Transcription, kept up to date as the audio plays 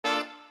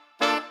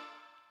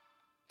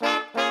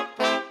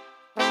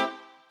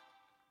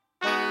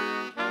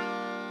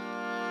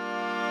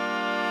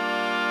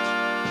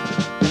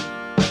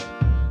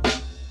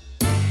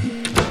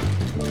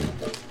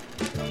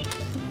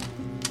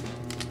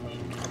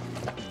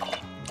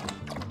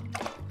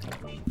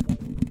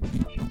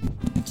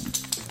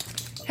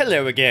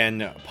Hello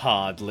again,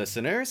 pod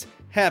listeners.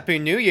 Happy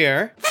New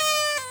Year.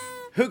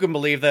 Who can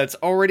believe that it's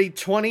already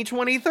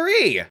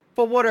 2023?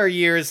 But what are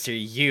years to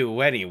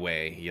you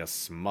anyway, you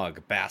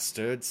smug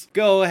bastards?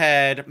 Go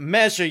ahead,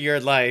 measure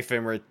your life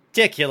in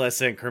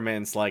ridiculous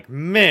increments like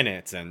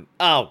minutes and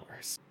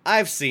hours.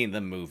 I've seen the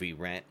movie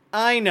Rent.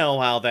 I know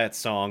how that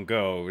song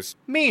goes.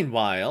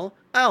 Meanwhile,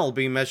 I'll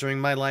be measuring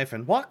my life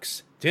in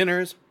walks,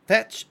 dinners,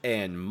 fetch,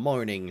 and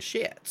morning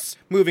shits.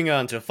 Moving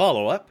on to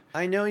follow-up,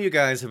 I know you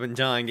guys have been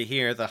dying to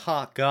hear the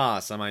hot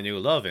goss on my new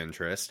love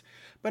interest,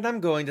 but I'm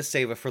going to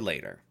save it for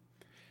later.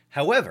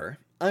 However,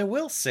 I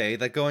will say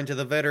that going to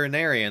the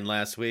veterinarian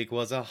last week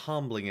was a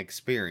humbling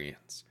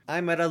experience.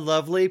 I met a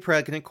lovely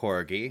pregnant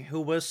corgi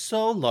who was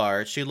so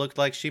large she looked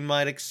like she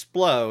might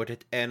explode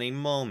at any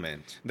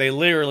moment. They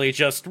literally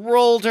just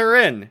rolled her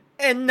in,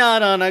 and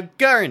not on a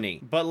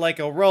gurney, but like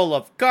a roll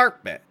of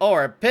carpet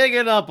or a pig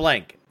in a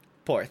blanket.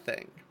 Poor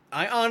thing.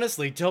 I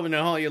honestly don't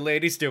know how you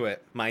ladies do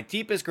it. My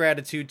deepest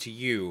gratitude to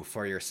you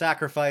for your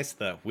sacrifice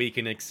that we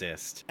can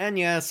exist. And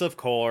yes, of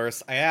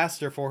course, I asked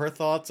her for her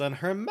thoughts on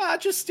Her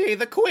Majesty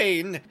the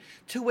Queen,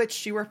 to which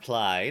she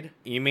replied,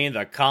 "You mean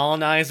the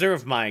colonizer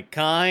of my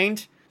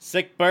kind?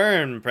 Sick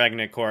burn,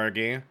 pregnant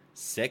corgi.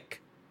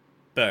 Sick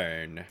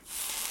burn."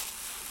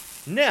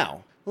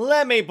 Now,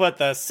 let me put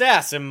the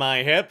sass in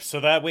my hip so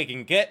that we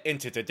can get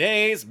into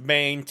today's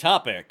main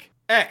topic.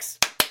 X.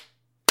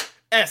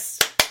 S.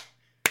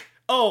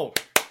 Oh,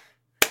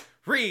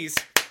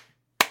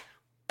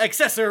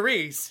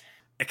 accessories.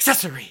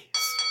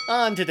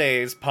 On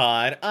today's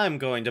pod, I'm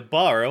going to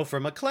borrow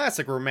from a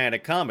classic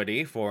romantic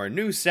comedy for a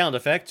new sound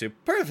effect to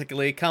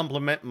perfectly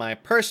complement my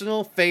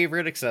personal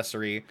favorite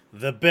accessory,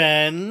 the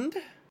bend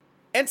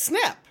and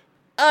snap.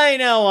 I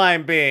know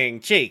I'm being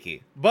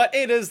cheeky, but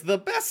it is the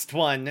best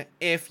one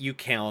if you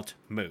count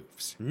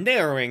moves.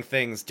 Narrowing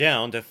things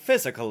down to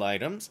physical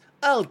items,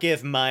 I'll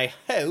give my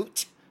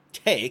hot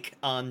take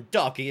on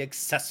doggy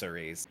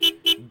accessories.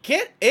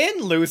 Get in,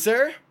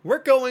 loser! We're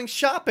going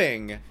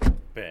shopping!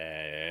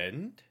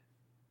 Bend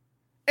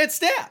and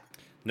snap!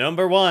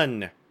 Number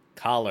 1.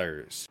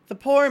 Collars. The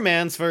poor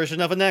man's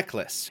version of a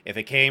necklace. If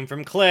it came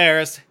from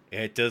Claire's,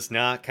 it does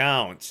not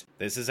count.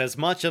 This is as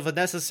much of a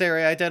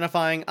necessary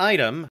identifying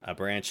item, a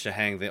branch to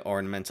hang the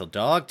ornamental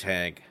dog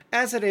tag,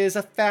 as it is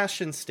a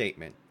fashion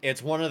statement.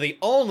 It's one of the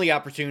only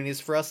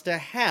opportunities for us to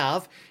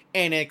have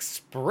and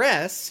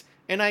express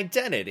an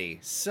identity.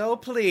 So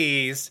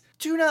please,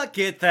 do not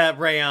get that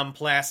rayon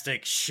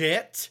plastic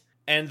shit.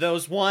 And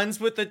those ones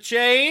with the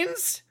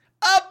chains?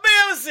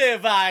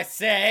 Abusive, I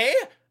say!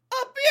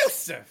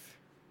 Abusive!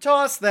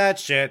 Toss that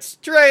shit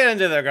straight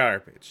into the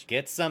garbage.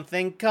 Get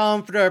something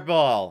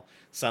comfortable.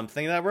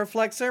 Something that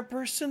reflects our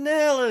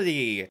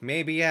personality.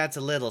 Maybe adds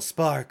a little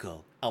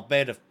sparkle. A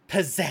bit of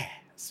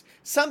pizzazz.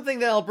 Something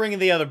that'll bring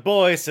the other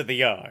boys to the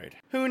yard.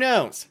 Who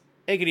knows?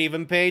 It could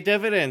even pay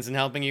dividends in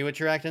helping you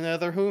attract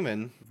another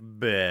human.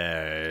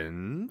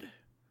 Bend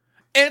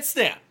and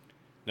snap.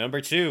 Number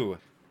 2.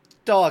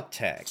 Dog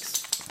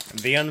tags.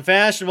 The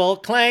unfashionable,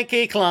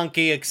 clanky,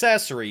 clunky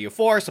accessory you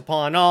force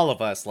upon all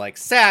of us like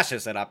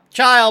sashes at a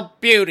child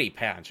beauty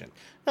pageant.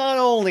 Not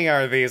only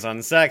are these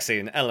unsexy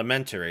and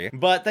elementary,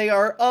 but they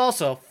are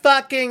also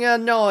fucking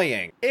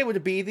annoying. It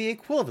would be the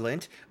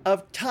equivalent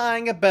of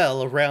tying a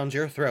bell around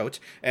your throat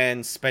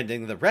and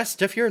spending the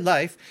rest of your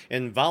life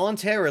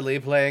involuntarily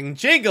playing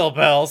jingle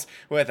bells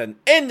with an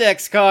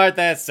index card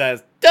that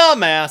says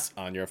dumbass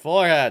on your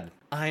forehead.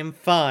 I'm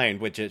fine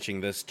with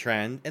ditching this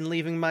trend and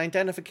leaving my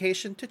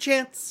identification to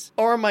chance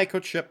or a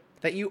microchip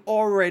that you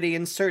already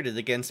inserted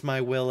against my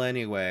will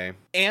anyway.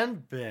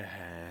 And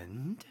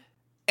bend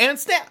and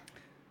snap.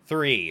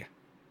 3.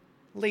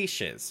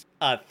 Leashes.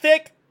 A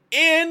thick,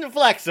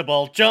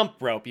 inflexible jump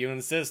rope you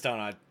insist on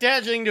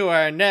attaching to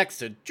our necks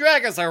to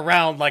drag us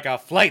around like a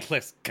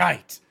flightless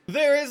kite.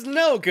 There is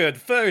no good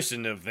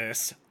version of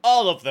this.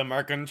 All of them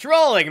are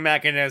controlling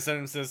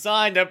mechanisms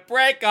designed to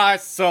break our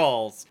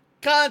souls,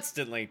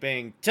 constantly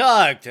being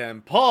tugged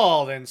and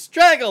pulled and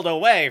strangled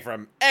away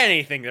from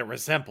anything that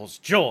resembles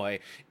joy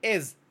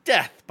is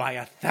death by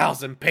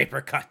 1,000 paper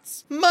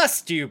cuts.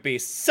 Must you be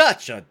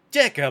such a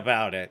dick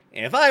about it?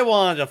 If I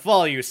wanted to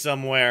follow you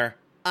somewhere,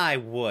 I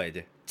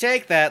would.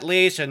 Take that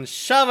leash and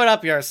shove it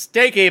up your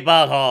stinky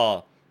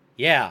butthole.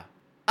 Yeah,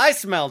 I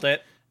smelled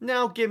it.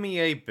 Now give me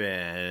a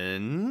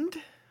bend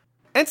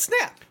and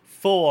snap.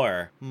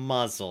 4.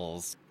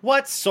 Muzzles.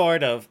 What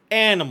sort of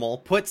animal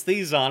puts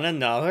these on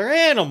another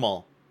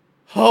animal?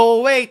 Oh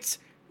wait,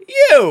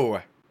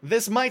 you!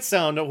 This might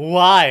sound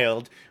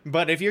wild,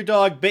 but if your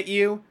dog bit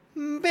you,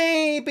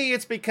 maybe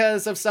it's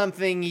because of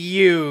something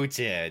you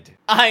did.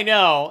 I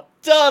know,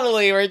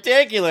 totally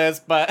ridiculous,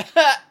 but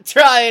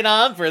try it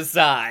on for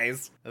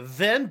size.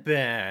 Then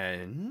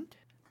bend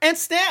and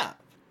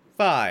snap.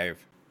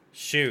 5.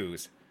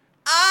 Shoes.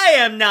 I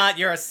am not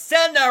your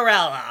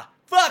Cinderella.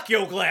 Fuck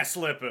your glass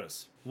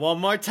slippers. One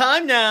more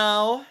time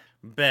now.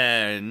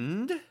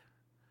 Bend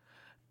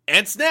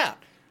and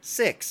snap.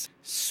 6.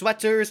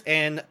 Sweaters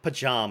and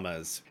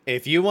pajamas.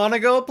 If you want to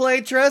go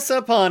play dress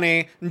up,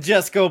 honey,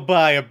 just go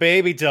buy a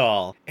baby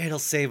doll. It'll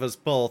save us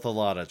both a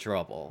lot of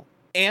trouble.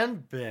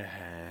 And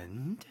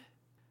bend.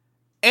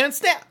 And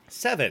snap.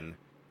 7.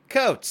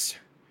 Coats.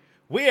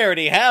 We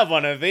already have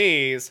one of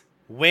these.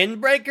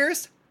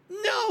 Windbreakers?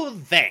 No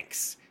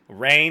thanks.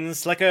 Rain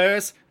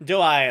slickers? Do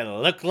I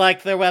look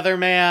like the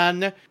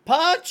weatherman?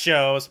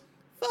 Ponchos?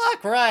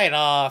 Fuck right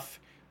off.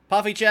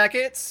 Puffy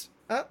jackets?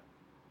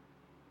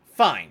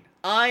 Fine.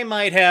 I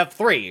might have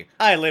 3.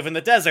 I live in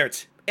the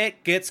desert.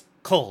 It gets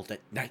cold at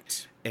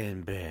night.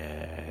 And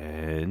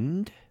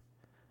bend.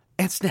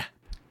 And snap.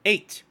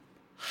 8.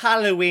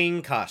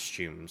 Halloween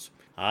costumes.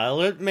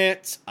 I'll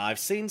admit, I've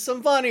seen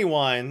some funny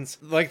ones,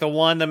 like the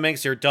one that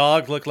makes your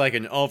dog look like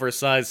an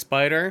oversized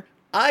spider.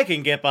 I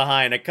can get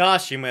behind a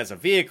costume as a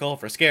vehicle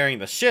for scaring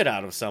the shit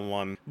out of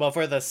someone, but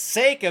for the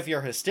sake of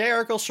your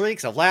hysterical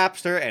shrieks of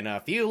laughter and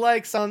a few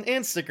likes on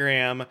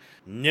Instagram,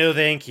 no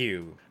thank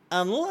you.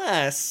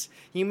 Unless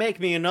you make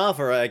me an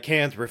offer I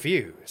can't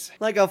refuse,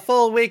 like a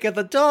full week at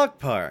the dog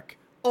park,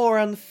 or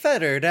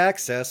unfettered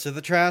access to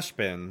the trash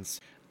bins.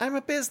 I'm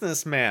a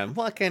businessman,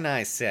 what can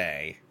I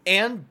say?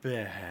 And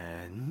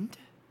bend.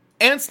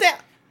 And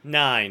snap!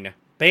 9.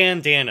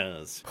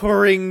 Bandanas.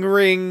 Ring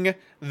ring.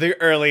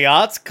 The early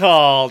aughts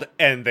called,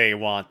 and they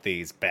want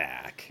these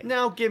back.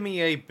 Now give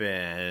me a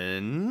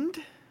bend.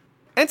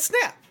 And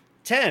snap!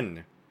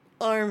 10.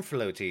 Arm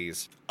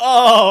floaties.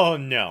 Oh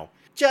no.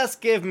 Just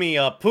give me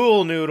a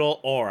pool noodle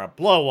or a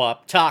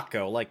blow-up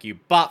taco like you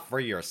bought for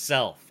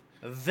yourself.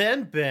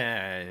 Then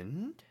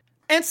bend.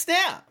 And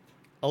snap!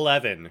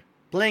 11.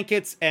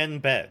 Blankets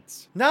and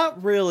beds.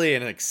 Not really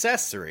an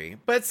accessory,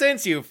 but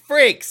since you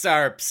freaks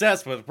are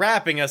obsessed with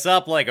wrapping us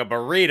up like a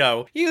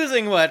burrito,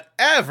 using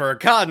whatever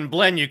cotton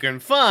blend you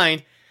can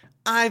find,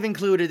 I've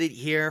included it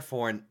here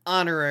for an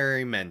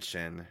honorary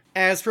mention.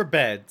 As for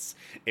beds,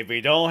 if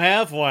we don't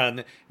have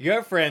one,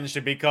 your friend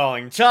should be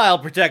calling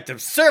Child Protective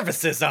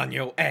Services on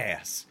your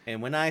ass.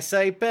 And when I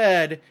say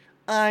bed,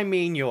 I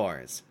mean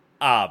yours.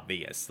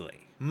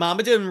 Obviously.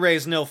 Mama didn't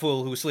raise no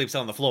fool who sleeps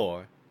on the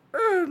floor.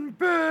 And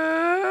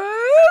bed.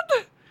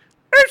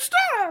 And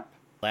stop!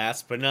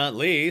 Last but not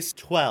least,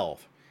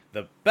 12.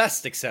 The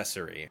best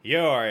accessory.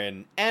 Your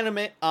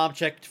inanimate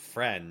object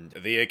friend.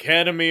 The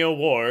Academy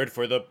Award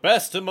for the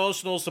best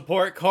emotional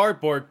support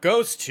cardboard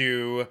goes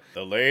to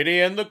the lady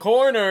in the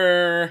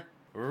corner,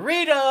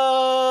 Rita!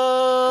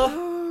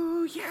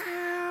 Oh,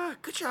 yeah!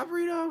 Good job,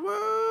 Rita!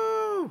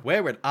 Woo!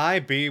 Where would I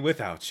be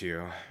without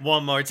you?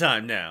 One more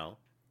time now.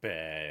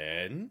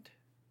 Bend.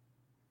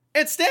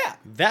 And snap!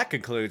 That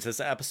concludes this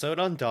episode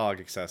on dog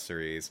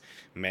accessories.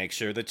 Make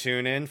sure to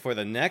tune in for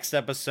the next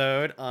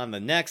episode on the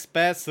next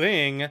best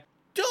thing,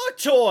 dog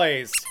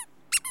toys!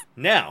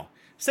 Now,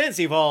 since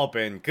you've all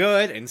been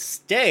good and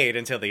stayed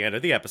until the end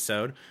of the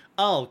episode,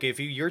 I'll give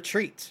you your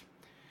treat.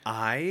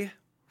 I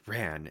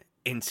ran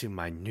into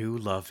my new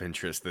love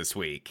interest this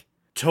week.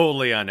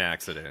 Totally on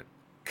accident.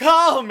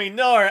 Call me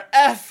Nora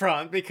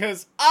Ephron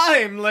because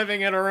I'm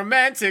living in a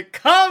romantic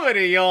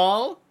comedy,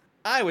 y'all!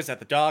 I was at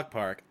the dog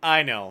park,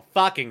 I know,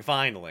 fucking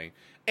finally.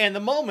 And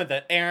the moment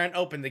that Aaron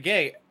opened the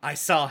gate, I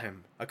saw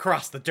him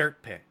across the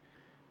dirt pit.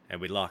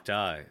 And we locked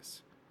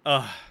eyes.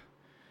 Ugh.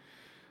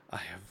 I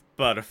have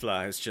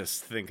butterflies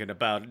just thinking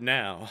about it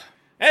now.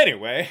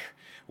 Anyway,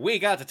 we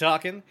got to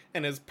talking,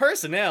 and his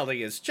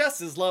personality is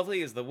just as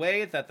lovely as the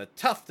way that the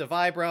tuft of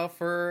eyebrow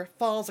fur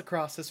falls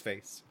across his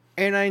face.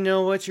 And I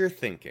know what you're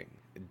thinking.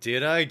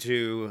 Did I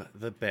do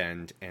the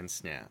bend and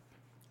snap?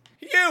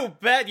 You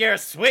bet your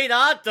sweet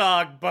hot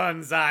dog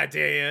buns I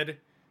did!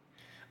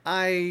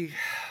 I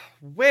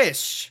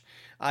wish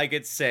I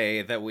could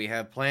say that we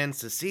have plans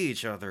to see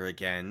each other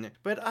again,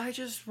 but I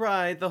just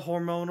ride the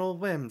hormonal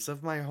whims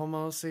of my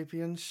Homo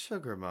sapien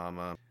sugar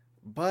mama.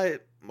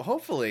 But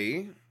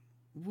hopefully,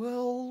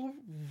 we'll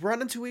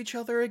run into each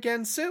other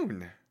again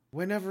soon,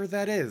 whenever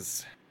that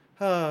is.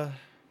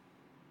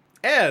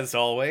 As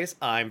always,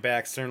 I'm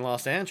Baxter in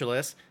Los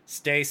Angeles.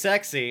 Stay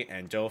sexy,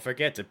 and don't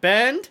forget to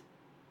bend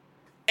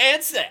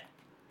and snap.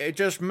 It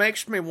just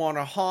makes me want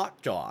a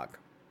hot dog.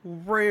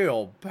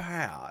 Real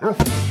bad.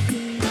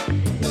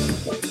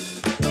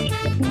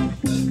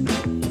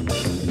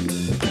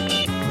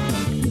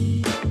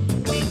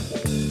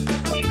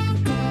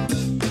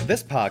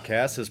 This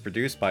podcast is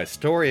produced by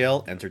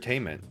Storiel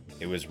Entertainment.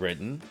 It was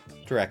written,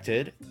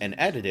 directed, and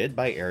edited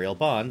by Ariel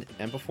Bond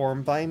and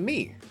performed by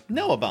me,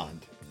 Noah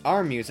Bond.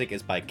 Our music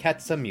is by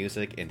Ketsa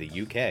Music in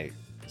the UK.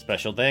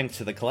 Special thanks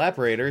to the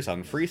collaborators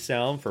on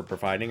Freesound for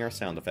providing our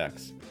sound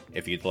effects.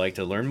 If you'd like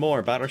to learn more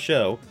about our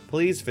show,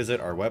 please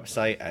visit our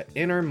website at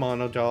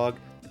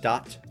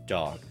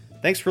innermonodog.dog.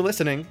 Thanks for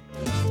listening.